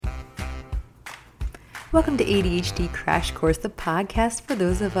Welcome to ADHD Crash Course, the podcast for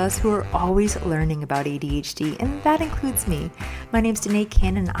those of us who are always learning about ADHD, and that includes me. My name's Danae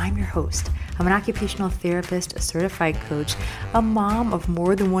Cannon, and I'm your host. I'm an occupational therapist, a certified coach, a mom of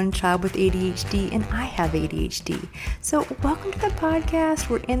more than one child with ADHD, and I have ADHD. So welcome to the podcast.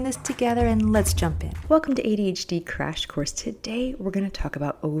 We're in this together, and let's jump in. Welcome to ADHD Crash Course. Today, we're going to talk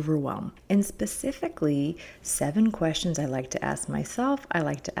about overwhelm, and specifically 7 questions I like to ask myself, I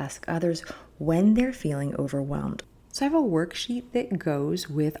like to ask others when they're feeling overwhelmed. So I have a worksheet that goes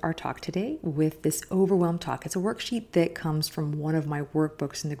with our talk today, with this overwhelm talk. It's a worksheet that comes from one of my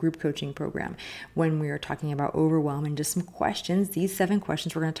workbooks in the group coaching program when we are talking about overwhelm, and just some questions, these 7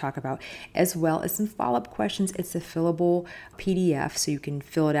 questions we're going to talk about, as well as some follow-up questions. It's a fillable PDF, so you can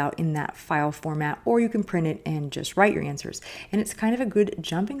fill it out in that file format, or you can print it and just write your answers. And it's kind of a good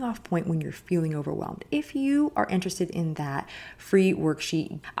jumping off point when you're feeling overwhelmed. If you are interested in that free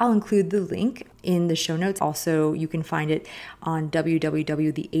worksheet, I'll include the link in the show notes. Also, you can find it on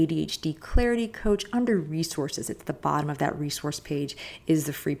www.the Clarity Coach under resources. It's the bottom of that resource page is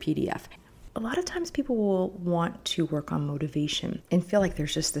the free PDF. A lot of times people will want to work on motivation and feel like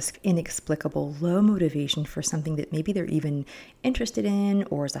there's just this inexplicable low motivation for something that maybe they're even interested in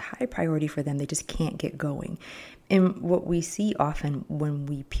or is a high priority for them. They just can't get going. And what we see often when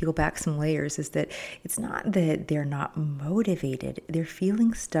we peel back some layers is that it's not that they're not motivated. They're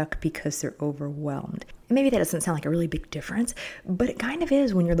feeling stuck because they're overwhelmed. And maybe that doesn't sound like a really big difference, but it kind of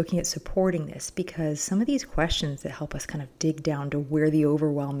is when you're looking at supporting this, because some of these questions that help us kind of dig down to where the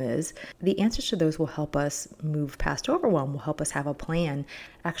overwhelm is, the answers to those will help us move past overwhelm, will help us have a plan,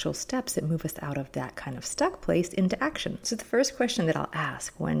 actual steps that move us out of that kind of stuck place into action. So the first question that I'll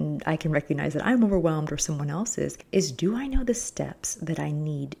ask when I can recognize that I'm overwhelmed or someone else is do I know the steps that I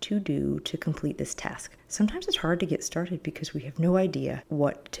need to do to complete this task? Sometimes it's hard to get started because we have no idea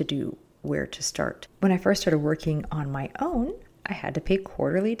what to do, where to start. When I first started working on my own, I had to pay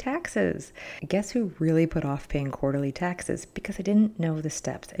quarterly taxes. Guess who really put off paying quarterly taxes? Because I didn't know the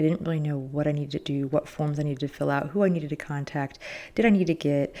steps. I didn't really know what I needed to do, what forms I needed to fill out, who I needed to contact. Did I need to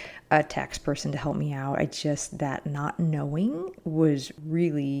get a tax person to help me out? That not knowing was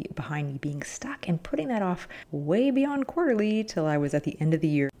really behind me being stuck and putting that off way beyond quarterly till I was at the end of the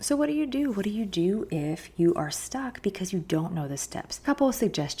year. So what do you do? What do you do if you are stuck because you don't know the steps? A couple of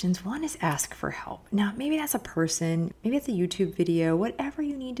suggestions. One is ask for help. Now, maybe that's a person, maybe it's a YouTube video, whatever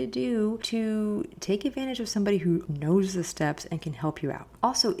you need to do to take advantage of somebody who knows the steps and can help you out.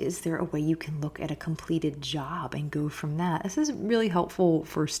 Also, is there a way you can look at a completed job and go from that? This is really helpful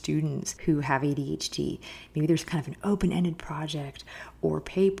for students who have ADHD. Maybe there's kind of an open-ended project or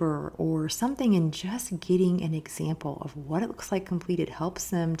paper or something, and just getting an example of what it looks like completed helps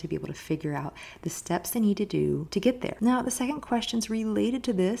them to be able to figure out the steps they need to do to get there. Now, the second question is related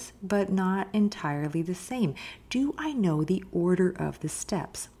to this, but not entirely the same. Do I know the order of the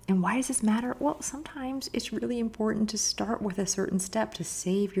steps? And why does this matter? Well, sometimes it's really important to start with a certain step to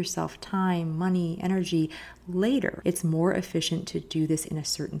save yourself time, money, energy later. It's more efficient to do this in a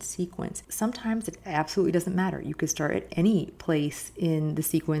certain sequence. Sometimes it absolutely doesn't matter. You could start at any place in the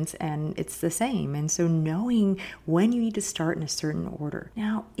sequence and it's the same. And so knowing when you need to start in a certain order.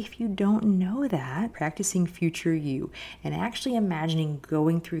 Now, if you don't know that, practicing future you and actually imagining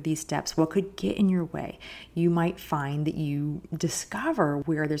going through these steps, what could get in your way? You might find that you discover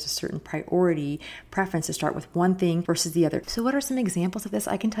where there's a certain priority preference to start with one thing versus the other. So what are some examples of this?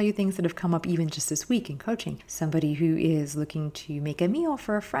 I can tell you things that have come up even just this week in coaching. Somebody who is looking to make a meal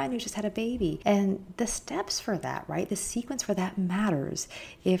for a friend who just had a baby. And the steps for that, right? The sequence for that matters.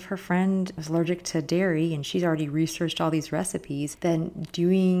 If her friend is allergic to dairy and she's already researched all these recipes, then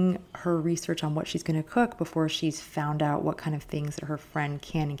doing her research on what she's going to cook before she's found out what kind of things that her friend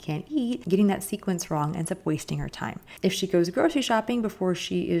can and can't eat, getting that sequence wrong ends up wasting her time. If she goes grocery shopping before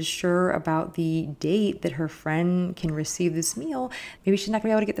she is sure about the date that her friend can receive this meal, maybe she's not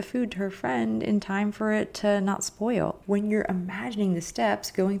going to be able to get the food to her friend in time for it to not spoil. When you're imagining the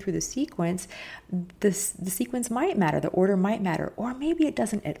steps, going through the sequence, the sequence might matter, the order might matter, or maybe it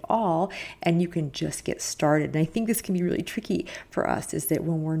doesn't at all, and you can just get started. And I think this can be really tricky for us, is that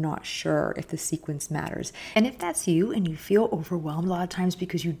when we're not sure if the sequence matters. And if that's you and you feel overwhelmed a lot of times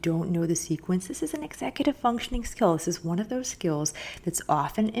because you don't know the sequence, this is an executive functioning skill. This is one of those skills that's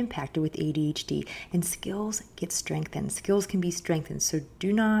often impacted with ADHD, and skills get strengthened. Skills can be strengthened, so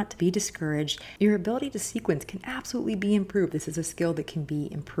do not be discouraged. Your ability to sequence can absolutely be improved. This is a skill that can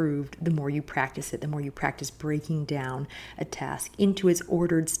be improved the more you practice it, the more you practice breaking down a task into its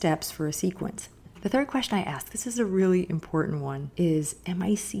ordered steps for a sequence. The third question I ask, this is a really important one, is am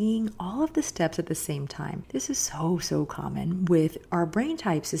I seeing all of the steps at the same time? This is so common with our brain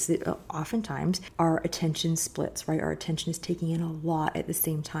types, is that oftentimes our attention splits, right? Our attention is taking in a lot at the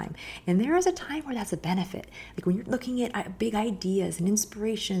same time. And there is a time where that's a benefit. Like when you're looking at big ideas and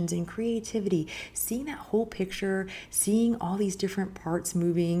inspirations and creativity, seeing that whole picture, seeing all these different parts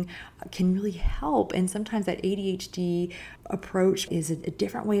moving can really help. And sometimes that ADHD approach is a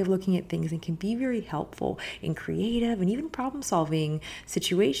different way of looking at things and can be very helpful in creative and even problem-solving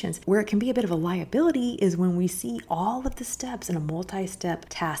situations. Where it can be a bit of a liability is when we see all of the steps in a multi-step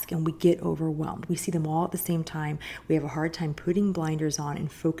task and we get overwhelmed. We see them all at the same time. We have a hard time putting blinders on and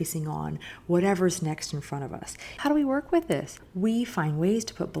focusing on whatever's next in front of us. How do we work with this? We find ways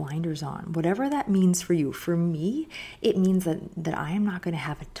to put blinders on, whatever that means for you. For me, it means that I am not going to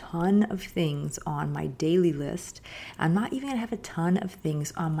have a ton of things on my daily list. I'm not even going to have a ton of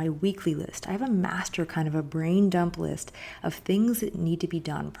things on my weekly list. I have a master kind of a brain dump list of things that need to be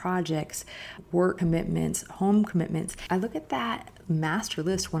done, projects, work commitments, home commitments. I look at that master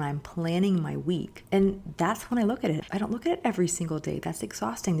list when I'm planning my week, and that's when I look at it. I don't look at it every single day. That's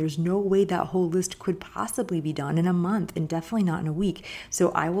exhausting. There's no way that whole list could possibly be done in a month, and definitely not in a week.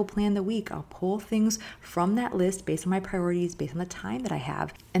 So I will plan the week. I'll pull things from that list based on my priorities, based on the time that I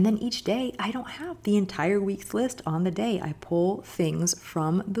have. And then each day, I don't have the entire week's list on the day. I pull things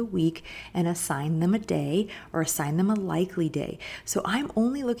from the week and assign them a day or assign them a likely day. So I'm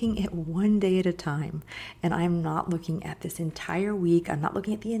only looking at one day at a time, and I'm not looking at this entire week. I'm not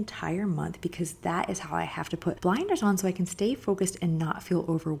looking at the entire month, because that is how I have to put blinders on so I can stay focused and not feel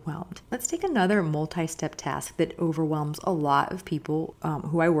overwhelmed. Let's take another multi-step task that overwhelms a lot of people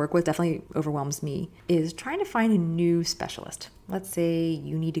who I work with, definitely overwhelms me, is trying to find a new specialist. Let's say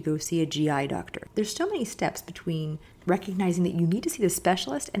you need to go see a GI doctor. There's so many steps between recognizing that you need to see the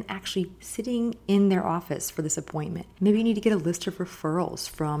specialist and actually sitting in their office for this appointment. Maybe you need to get a list of referrals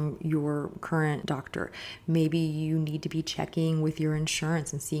from your current doctor. Maybe you need to be checking with your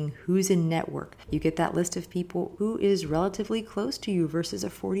insurance and seeing who's in network. You get that list of people who is relatively close to you versus a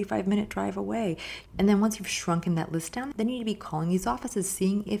 45-minute drive away. And then once you've shrunken that list down, then you need to be calling these offices,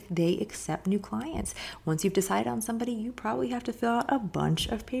 seeing if they accept new clients. Once you've decided on somebody, you probably have to fill out a bunch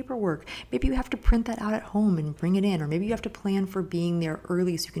of paperwork. Maybe you have to print that out at home and bring it in, or maybe you have to plan for being there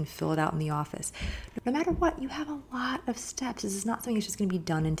early so you can fill it out in the office. No matter what, you have a lot of steps. This is not something that's just going to be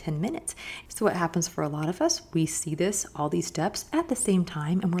done in 10 minutes. So what happens for a lot of us, we see all these steps at the same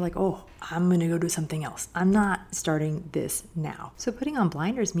time, and we're like, oh, I'm going to go do something else. I'm not starting this now. So putting on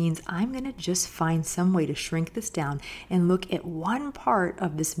blinders means I'm going to just find some way to shrink this down and look at one part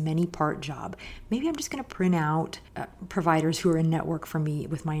of this many-part job. Maybe I'm just going to print out providers who are in network for me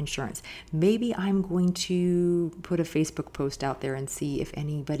with my insurance. Maybe I'm going to put a Facebook post out there and see if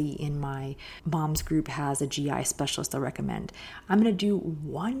anybody in my mom's group has a GI specialist I'll recommend. I'm going to do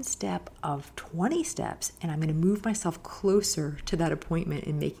one step of 20 steps, and I'm going to move myself closer to that appointment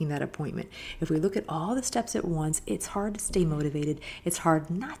and making that appointment. If we look at all the steps at once, it's hard to stay motivated. It's hard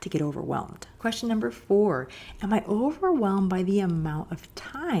not to get overwhelmed. Question number 4, am I overwhelmed by the amount of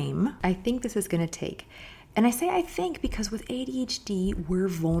time I think this is going to take? And I say I think because with ADHD, we're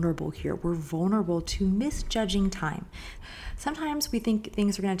vulnerable here. We're vulnerable to misjudging time. Sometimes we think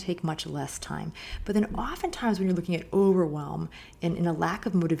things are going to take much less time. But then oftentimes when you're looking at overwhelm and in a lack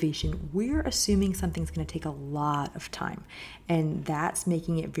of motivation, we're assuming something's going to take a lot of time. And that's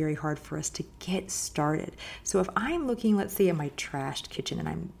making it very hard for us to get started. So if I'm looking, let's say, at my trashed kitchen and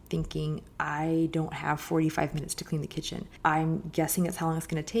I'm thinking I don't have 45 minutes to clean the kitchen, I'm guessing that's how long it's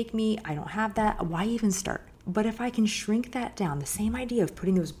going to take me. I don't have that. Why even start? But if I can shrink that down, the same idea of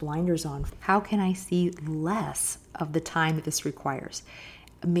putting those blinders on, how can I see less of the time that this requires?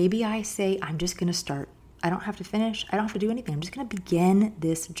 Maybe I say, I'm just going to start. I don't have to finish. I don't have to do anything. I'm just going to begin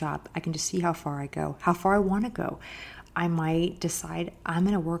this job. I can just see how far I go, how far I want to go. I might decide I'm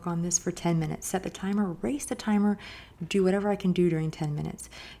going to work on this for 10 minutes, set the timer, race the timer, do whatever I can do during 10 minutes.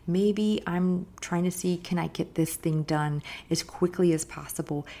 Maybe I'm trying to see, can I get this thing done as quickly as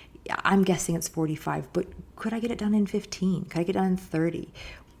possible? I'm guessing it's 45, but could I get it done in 15? Could I get it done in 30?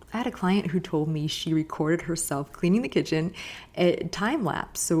 I had a client who told me she recorded herself cleaning the kitchen at time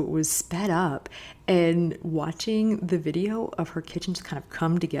lapse, so it was sped up, And watching the video of her kitchen just kind of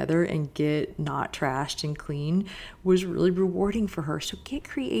come together and get not trashed and clean was really rewarding for her. So get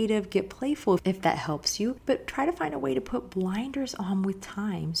creative, get playful if that helps you, but try to find a way to put blinders on with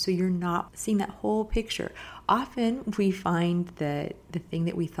time so you're not seeing that whole picture. Often we find that the thing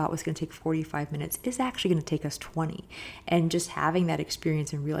that we thought was going to take 45 minutes is actually going to take us 20. And just having that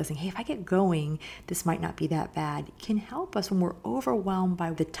experience and realizing, hey, if I get going, this might not be that bad, can help us when we're overwhelmed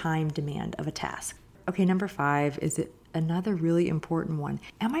by the time demand of a task. Okay, number 5 is another really important one.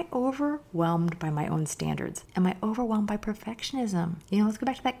 Am I overwhelmed by my own standards? Am I overwhelmed by perfectionism? Let's go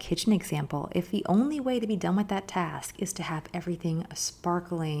back to that kitchen example. If the only way to be done with that task is to have everything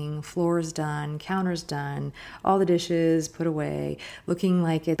sparkling, floors done, counters done, all the dishes put away, looking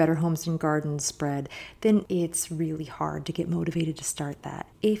like a Better Homes and Gardens spread, then it's really hard to get motivated to start that.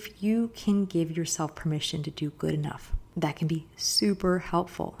 If you can give yourself permission to do good enough, that can be super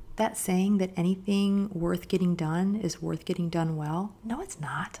helpful. That saying that anything worth getting done is worth getting done well, no, it's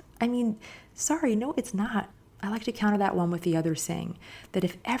not. No, it's not. I like to counter that one with the other saying that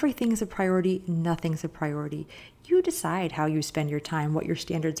if everything's a priority, nothing's a priority. You decide how you spend your time, what your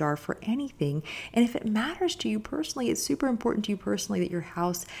standards are for anything. And if it matters to you personally, it's super important to you personally that your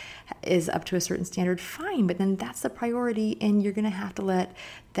house is up to a certain standard, fine. But then that's the priority, and you're going to have to let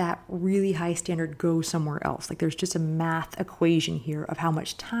that really high standard go somewhere else. Like there's just a math equation here of how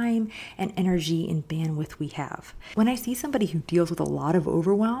much time and energy and bandwidth we have. When I see somebody who deals with a lot of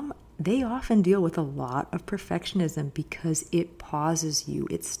overwhelm, they often deal with a lot of perfectionism because it pauses you,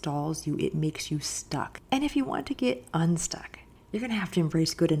 it stalls you, it makes you stuck. And if you want to get unstuck, you're going to have to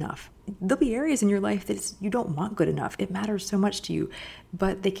embrace good enough. There'll be areas in your life that you don't want good enough. It matters so much to you,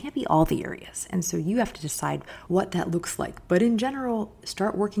 but they can't be all the areas. And so you have to decide what that looks like. But in general,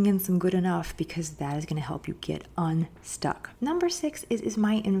 start working in some good enough because that is going to help you get unstuck. Number 6 is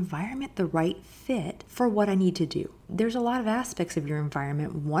my environment the right fit for what I need to do? There's a lot of aspects of your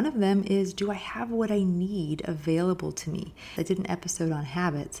environment. One of them is, do I have what I need available to me? I did an episode on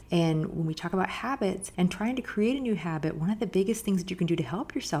habits. And when we talk about habits and trying to create a new habit, one of the biggest things that you can do to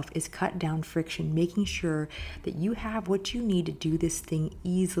help yourself is cut down friction, making sure that you have what you need to do this thing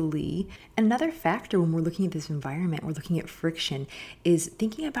easily. Another factor when we're looking at this environment, we're looking at friction, is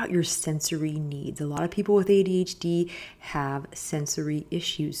thinking about your sensory needs. A lot of people with ADHD have sensory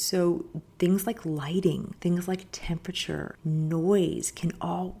issues. So things like lighting, things like temperature, noise can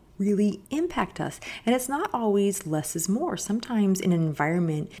all really impact us. And it's not always less is more. Sometimes in an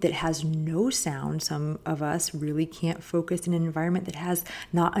environment that has no sound, some of us really can't focus in an environment that has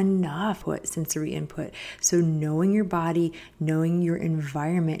not enough sensory input. So knowing your body, knowing your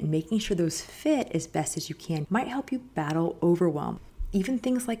environment, and making sure those fit as best as you can might help you battle overwhelm. Even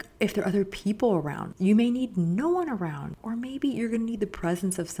things like if there are other people around, you may need no one around, or maybe you're going to need the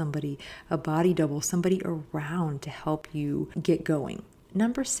presence of somebody, a body double, somebody around to help you get going.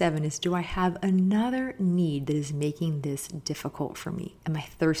 Number 7 is, do I have another need that is making this difficult for me? Am I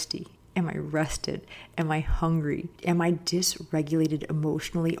thirsty? Am I rested? Am I hungry? Am I dysregulated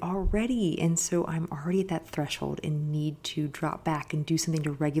emotionally already? And so I'm already at that threshold and need to drop back and do something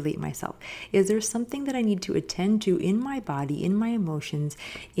to regulate myself. Is there something that I need to attend to in my body, in my emotions,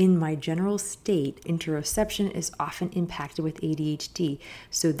 in my general state? Interoception is often impacted with ADHD.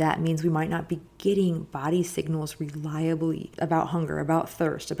 So that means we might not be getting body signals reliably about hunger, about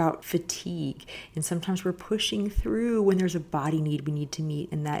thirst, about fatigue. And sometimes we're pushing through when there's a body need we need to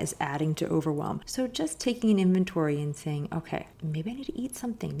meet, and that is adding to overwhelm. So just taking an inventory and saying, okay, maybe I need to eat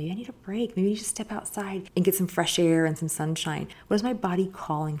something. Maybe I need a break. Maybe I need to step outside and get some fresh air and some sunshine. What is my body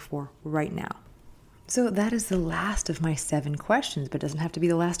calling for right now? So that is the last of my 7 questions, but it doesn't have to be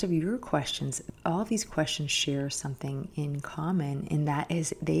the last of your questions. All of these questions share something in common, and that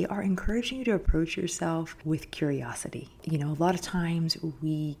is they are encouraging you to approach yourself with curiosity. A lot of times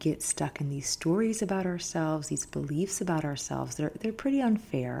we get stuck in these stories about ourselves, these beliefs about ourselves. They're pretty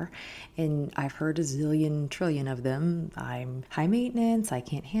unfair, and I've heard a zillion trillion of them. I'm high maintenance, I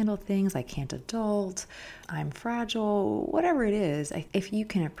can't handle things, I can't adult, I'm fragile, whatever it is. If you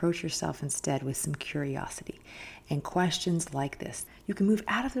can approach yourself instead with some curiosity and questions like this, you can move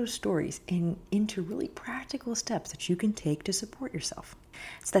out of those stories and into really practical steps that you can take to support yourself.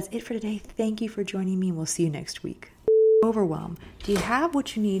 So that's it for today. Thank you for joining me, and we'll see you next week. Overwhelm. Do you have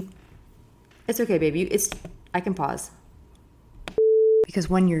what you need? It's okay, baby. I can pause. Because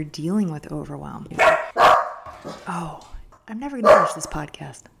when you're dealing with overwhelm, I'm never going to finish this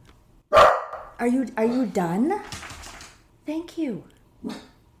podcast. Are you done? Thank you.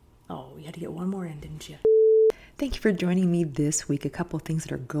 Oh, you had to get one more in, didn't you? Thank you for joining me this week. A couple of things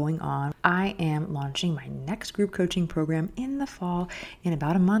that are going on. I am launching my next group coaching program in the fall. In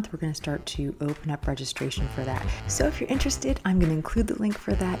about a month, we're going to start to open up registration for that. So if you're interested, I'm going to include the link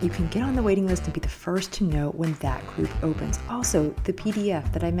for that. You can get on the waiting list and be the first to know when that group opens. Also, the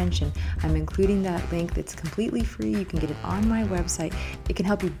PDF that I mentioned, I'm including that link that's completely free. You can get it on my website. It can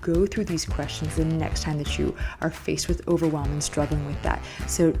help you go through these questions the next time that you are faced with overwhelm and struggling with that.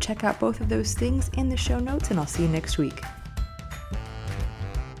 So check out both of those things in the show notes, and I'll see you next week.